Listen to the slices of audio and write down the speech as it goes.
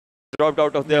dropped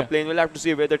out of their plane. We'll have to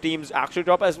see where the teams actually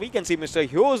drop. As we can see, Mr.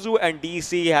 Hyozu and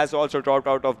DC has also dropped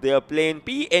out of their plane.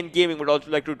 PN Gaming would also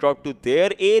like to drop to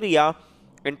their area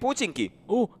in Pochinki.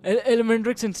 Oh,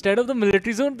 Elementrix, instead of the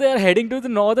military zone, they are heading to the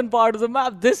northern part of the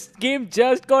map. This game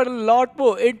just got a lot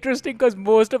more interesting because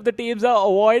most of the teams are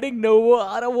avoiding Nova,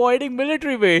 are avoiding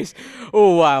military base.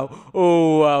 Oh wow,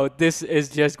 oh wow, this is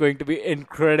just going to be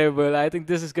incredible. I think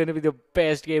this is going to be the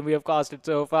best game we have casted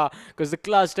so far because the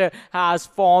cluster has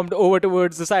formed over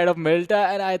towards the side of Milta,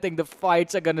 and I think the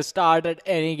fights are going to start at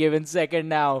any given second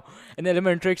now. And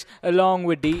Elementrix, along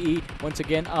with DE, once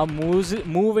again are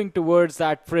moving towards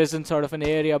that prison sort of an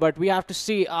area, but we have to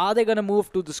see, are they going to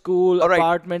move to the school,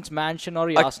 apartments, mansion, or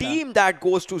Yasna? A team that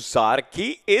goes to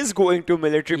Zarki is going to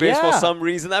military base for some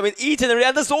reason. I mean, each and every,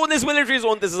 and the zone is military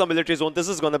zone. This is a military zone. This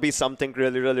is going to be something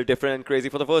really, really different and crazy.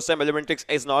 For the first time, Elementrix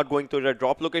is not going to the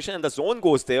drop location, and the zone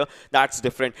goes there. That's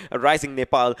different. Rising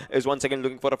Nepal is once again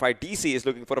looking for a fight. DC is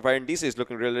looking for a fight, and DC is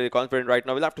looking really, really confident right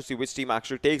now. We'll have to see which team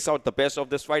actually takes out the best of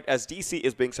this fight, as DC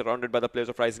is being surrounded by the players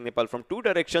of Rising Nepal from two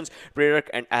directions, Prerak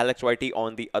and Alex YT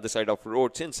on the other side of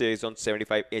road. Since he is on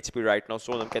 75 HP right now,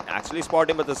 Sonam can actually spot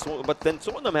him, but then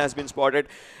Sonam has been spotted.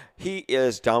 He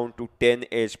is down to 10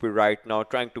 HP right now,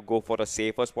 trying to go for a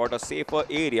safer spot, a safer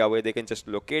area where they can just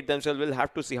locate themselves. We'll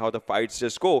have to see how the fights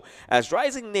just go, as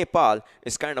Rising Nepal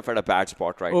is kind of at a bad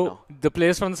spot right now. The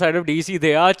players from the side of DC,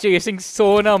 they are chasing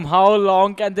Sonam. How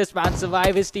long can this man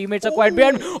survive? His teammates are quite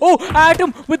behind. Oh,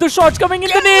 Atom with the shots coming in.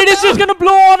 The nade is just going to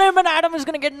blow on him, and Atom is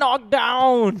going to get knocked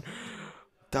down.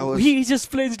 He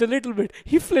just flinched a little bit.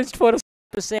 He flinched for a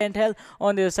percent health.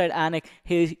 On the other side, Anik,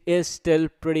 he is still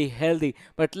pretty healthy.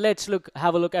 But let's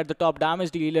have a look at the top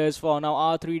damage dealers for now.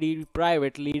 R3D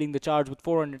Private leading the charge with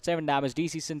 407 damage.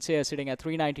 DC Sincere sitting at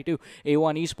 392.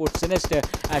 A1 Esports Sinister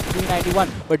at 391.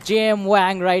 But JM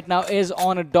Wang right now is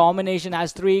on a domination,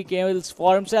 has 3 kills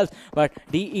for himself. But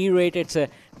DE rated, sir.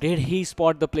 Did he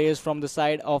spot the players from the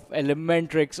side of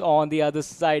Elementrix on the other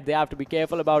side? They have to be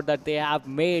careful about that. They have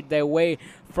made their way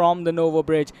from the Nova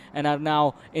Bridge and are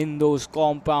now in those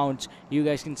compounds. You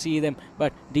guys can see them.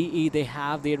 But DE, they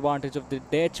have the advantage of the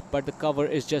ditch, but the cover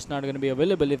is just not going to be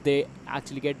available if they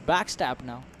actually get backstabbed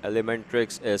now.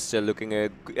 Elementrix is still looking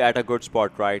at a good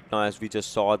spot right now, as we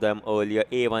just saw them earlier.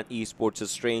 A1 Esports is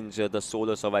Stranger, the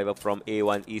solo survivor from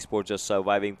A1 Esports, just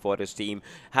surviving for his team,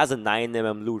 has a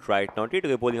 9mm loot right now.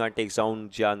 T2K Bowling takes down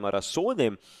Janmara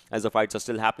Sonim as the fights are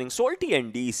still happening. Salty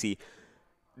and DC,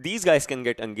 these guys can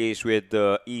get engaged with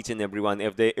each and everyone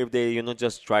if they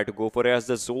just try to go for it, as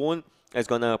the zone is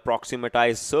gonna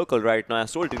approximatize circle right now.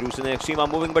 Salty, Rusin and Extreme are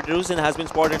moving, but Rusin has been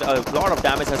spotted. A lot of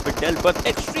damage has been dealt, but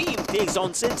Extreme takes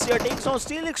on Sincere, takes on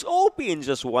Steelix OP in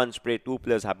just one spray. 2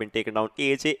 players have been taken down.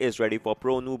 AJ is ready for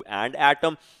Pro Noob and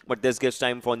Atom, but this gives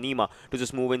time for Nima to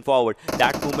just move in forward.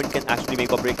 That movement can actually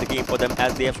make or break the game for them,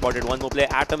 as they have spotted one more player.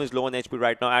 Atom is low on HP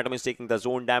right now. Atom is taking the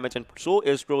zone damage, and so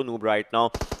is Pro Noob right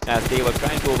now, as they were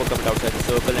trying to overcome it outside the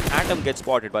circle, and Atom gets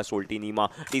spotted by Salty.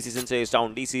 Nima, DC Sincere is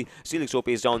down, DC Steelix OP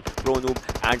is down, Pro Noob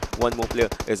and one more player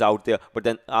is out there. But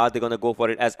then are they gonna go for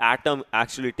it, as Atom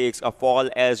actually takes a fall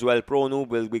as well? Pro Noob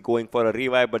will be going for a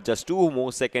revive, but just 2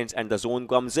 more seconds and the zone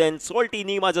comes in. Salty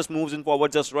Nima just moves in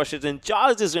forward, just rushes in,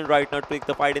 charges in right now to take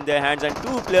the fight in their hands, and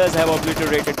 2 players have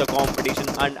obliterated the competition.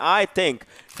 And I think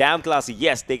damn classy,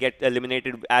 yes, they get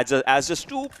eliminated as just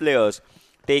 2 players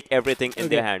take everything in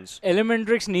their hands.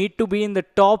 Elementrix need to be in the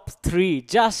top 3,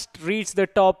 just reach the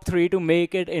top 3 to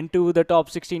make it into the top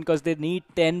 16, because they need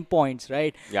 10 points,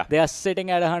 right? Yeah. They are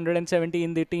sitting at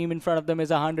 117. The team in front of them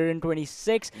is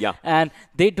 126. Yeah. And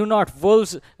they do not,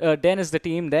 Wolves, Den is the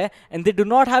team there, and they do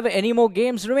not have any more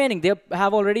games remaining. They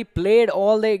have already played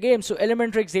all their games. So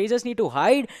Elementrix, they just need to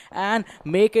hide and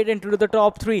make it into the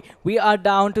top 3. We are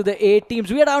down to the 8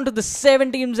 teams. We are down to the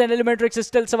 7 teams, and Elementrix is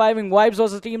still surviving. Vibes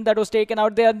was a team that was taken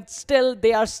out. They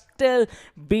are still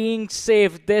being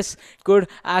safe. This could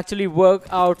actually work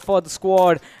out for the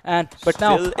squad. But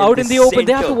now out in the open,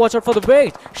 they have to watch out for the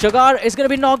bait. Shagar is going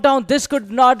to be knocked down. This could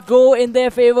not go in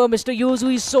their favor. Mr.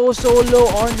 Yuzu is so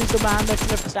low. Orange is the man that's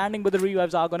left standing, but the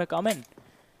revives are going to come in.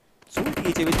 So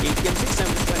TJ with APM6,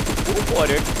 I'm just trying to go for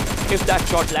it. If that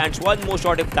shot lands, one more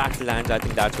shot, if that lands, I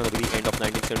think that's going to be the end of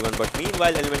 1971. But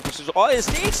meanwhile, Elementrix always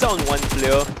takes down one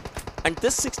player. And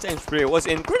this 6-time spray was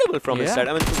incredible from his side.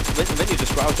 I mean, when you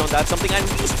just crouch on that something, and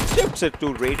he strips it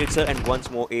to rated, sir, and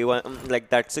once more A1, like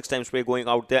that 6-time spray going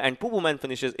out there, and Poo Man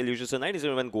finishes Illusion, so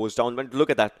 97 goes down. But look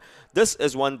at that. This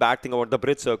is one bad thing about the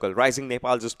Bridge Circle. Rising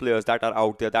Nepal's players that are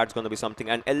out there, that's going to be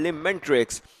something. And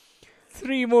Elementrix.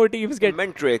 3 more teams get...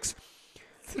 Elementrix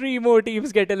Three more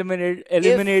teams get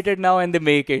eliminated now, and they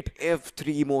make it. If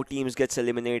 3 more teams gets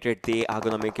eliminated, they are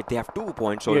gonna make it. They have 2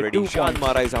 points Yeah, already. 2 points.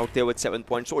 Mara is out there with 7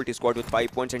 points. Salty Squad with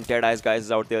 5 points, and Dead Eyes guys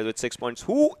is out there with 6 points.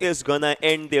 Who is gonna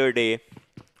end their day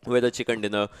with a chicken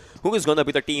dinner? Who is gonna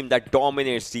be the team that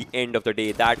dominates the end of the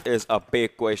day? That is a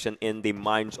big question in the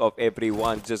minds of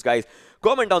everyone. Just guys,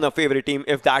 comment on your favorite team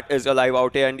if that is alive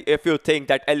out here, and if you think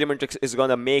that Elementrix is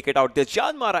gonna make it out there.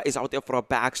 Mara is out there for a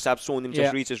backstab. Sonim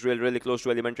just reaches really close to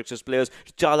Elementrix's players.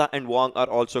 Chala and Wong are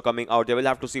also coming out there. We'll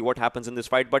have to see what happens in this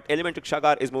fight, but Elementrix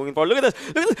Shagar is moving forward. Look at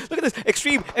this! Look at this! Look at this!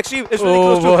 Extreme is really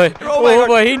close to. Oh my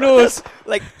God, he knows.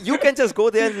 Like, you can just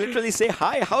go there and literally say,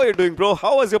 hi, how are you doing, bro?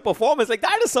 How was your performance? Like,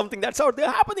 that is something that's out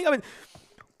there happening. I mean,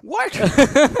 what?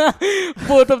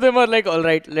 Both of them are like, all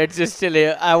right, let's just chill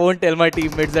here. I won't tell my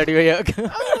teammates that you're here.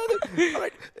 All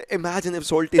right. Imagine if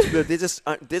Salty is they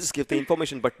just give the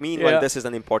information, but meanwhile this is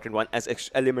an important one as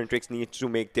Elementrix needs to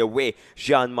make their way.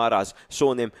 Jean Maras,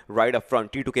 Sonim right up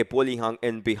front, T2K Polihang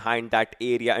in behind that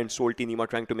area, and Salty Nima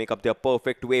trying to make up their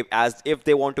perfect wave as if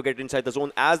they want to get inside the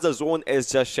zone, as the zone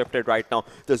is just shifted right now.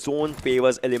 The zone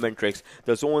favors Elementrix.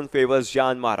 The zone favors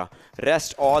Jean Mara.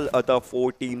 Rest all other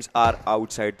 4 teams are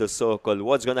outside the circle.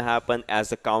 What's gonna happen as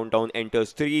the countdown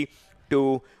enters? 3,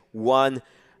 2, 1.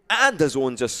 And the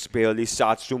zone just barely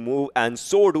starts to move, and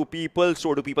so do people.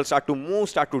 So do people start to move,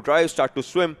 start to drive, start to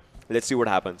swim. Let's see what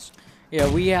happens. Yeah,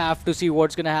 we have to see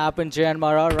what's going to happen. Jan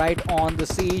Mara right on the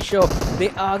seashore. They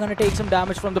are going to take some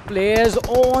damage from the players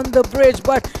on the bridge,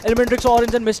 but Elementrix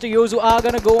Orange and Mr. Yozu are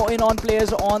going to go in on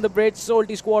players on the bridge.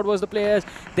 Salty Squad was the players.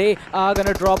 They are going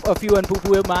to drop a few, and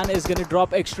Poo Man is going to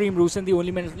drop Extreme Rusin, the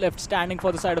only man left standing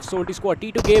for the side of Salty Squad.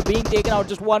 T2K being taken out.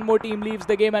 Just one more team leaves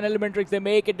the game, and Elementrix, they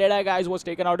make it. Deadeye guys was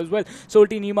taken out as well.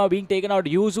 Salty Nima being taken out.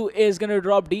 Yuzu is going to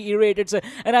drop De-Rated.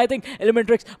 And I think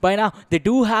Elementrix, by now, they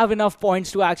do have enough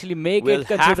points to actually make it,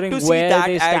 considering where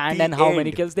they stand and how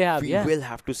many kills they have. We will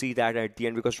have to see that at the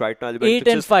end, because right now 8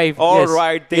 and 5.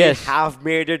 Alright, they have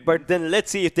made it, but then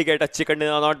let's see if they get a chicken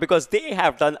dinner or not, because they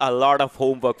have done a lot of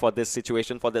homework for this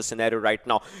situation, for this scenario right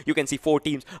now. You can see 4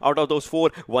 teams. Out of those 4,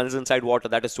 one is inside water.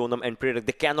 That is Sonam and Predak.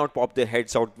 They cannot pop their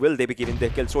heads out. Will they be giving their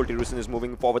kill? Salty Rusin is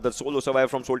moving forward. The solo survivor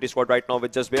from Salty Squad right now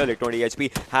with just barely 20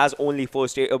 HP has only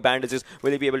first aid bandages.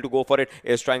 Will he be able to go for it?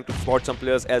 Is trying to spot some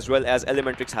players, as well as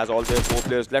Elementrix has all their 4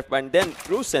 players left. And then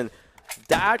Rusin,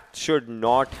 that should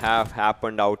not have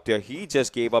happened out there. He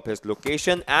just gave up his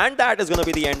location, and that is going to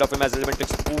be the end of him as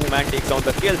Elementrix Man takes down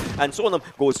the kill, and Sonam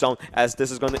goes down, as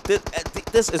this is going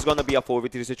to be a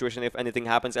 4v3 situation if anything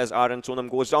happens, as R and Sonam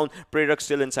goes down. Predak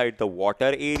still inside the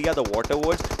water area, the water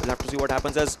worlds. We'll have to see what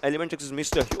happens as Elementrix's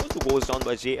Mr. Hughes, who goes down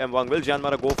by JM Wang. Will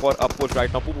Janmara go for a push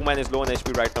right now? Poo Man is low on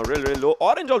HP right now, real low.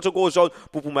 Orange also goes down.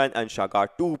 Poo Man and Shagar,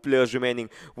 2 players remaining.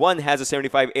 One has a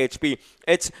 75 HP.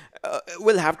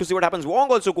 We'll have to see what happens.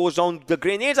 Wong also goes down. The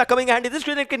grenades are coming handy. This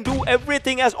grenade can do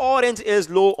everything, as Orange is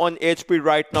low on HP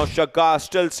right now. Shagar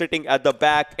still sitting at the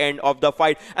back end of the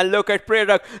fight. And look at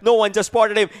Predak. No one just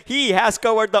spotted him. He has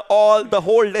covered the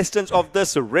whole distance of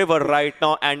this river right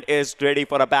now and is ready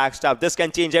for a backstab. This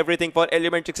can change everything for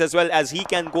Elementrix, as well as he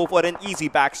can go for an easy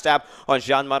backstab on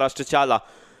Jean Maras T'Challa.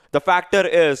 The factor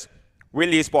is, will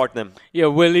he spot them? Yeah,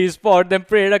 will he spot them?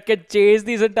 Predak can chase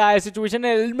this entire situation,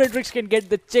 and Elementrix can get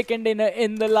the chicken dinner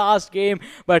in the last game.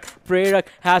 But Predak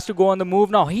has to go on the move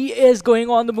now. He is going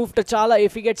on the move. T'Challa,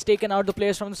 if he gets taken out, the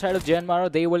players from the side of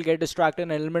Janmara, they will get distracted,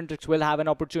 and Elementrix will have an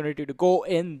opportunity to go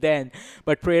in then.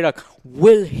 But Predak,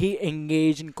 will he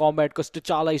engage in combat? Because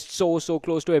T'Challa is so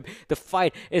close to him. The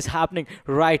fight is happening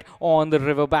right on the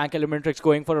riverbank. Elementrix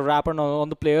going for a wrapper on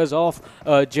the players of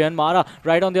Janmara.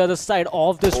 Right on the other side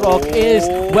of this rock is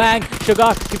Wang.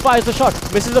 Shagar, he fires the shot,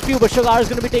 misses a few, but Shagar is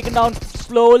going to be taken down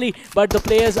slowly. But the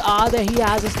players are there. He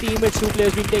has his teammates, 2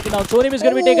 players being taken down. Sonim is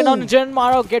going to be taken down. Jen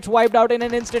Mara gets wiped out in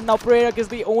an instant. Now Predak is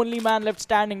the only man left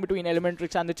standing between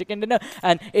Elementrix and the chicken dinner,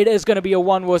 and it is going to be a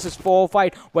 1 versus 4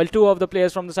 fight, while 2 of the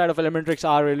players from the side of Elementrix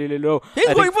are really low.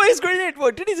 He's going for his grenade.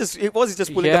 What did he just? Was he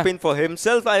just pulling the pin for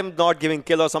himself? I am not giving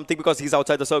kill or something, because he's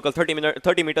outside the circle. 30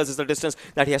 meters is the distance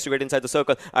that he has to get inside the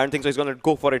circle. I don't think so he's going to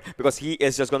go for it, because he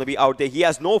is just going to be out there. He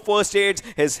has no first aids.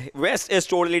 His vest is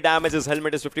totally damaged. His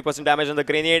helmet is 50% damaged, and the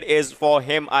grenade is for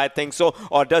him, I think so.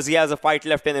 Or does he has a fight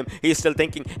left in him? He's still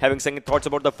thinking, having second thoughts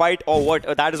about the fight, or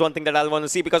what? That is one thing that I'll want to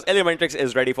see, because Elementrix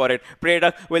is ready for it.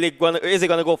 Predak, is he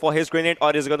going to go for his grenade,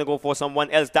 or is he going to go for someone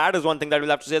else? That is one thing that we'll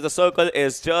have to say. The circle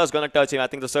is just going to touch him. I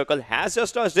think the circle has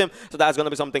just touched him, so that's going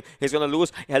to be something. He's going to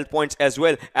lose health points, as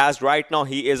well as right now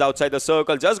he is outside the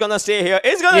circle. Just going to stay here.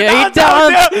 He's going to dance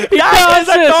out there. That is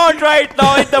a taunt right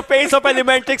now in the face of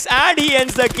Elementrix, and he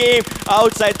ends the game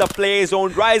outside the play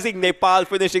zone. Rising Nepal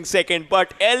finishing second,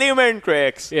 but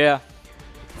Elementrix. Yeah.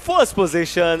 first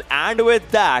position, and with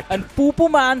that, And Poo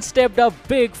Man stepped up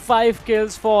big, 5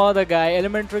 kills for the guy.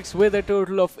 Elementrix with a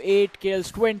total of 8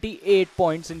 kills, 28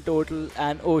 points in total.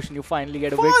 And Ocean, you finally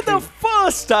get a for victory. the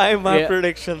first time, my Yeah.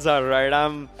 predictions are right.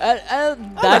 I'm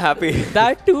That, happy.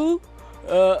 That too,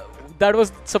 that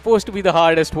was supposed to be the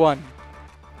hardest one.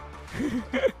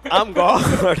 I'm God.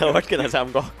 What can I say?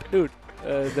 I'm God. Dude,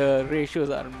 the ratios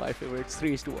aren't my favorites,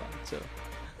 3:1. So.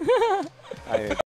 I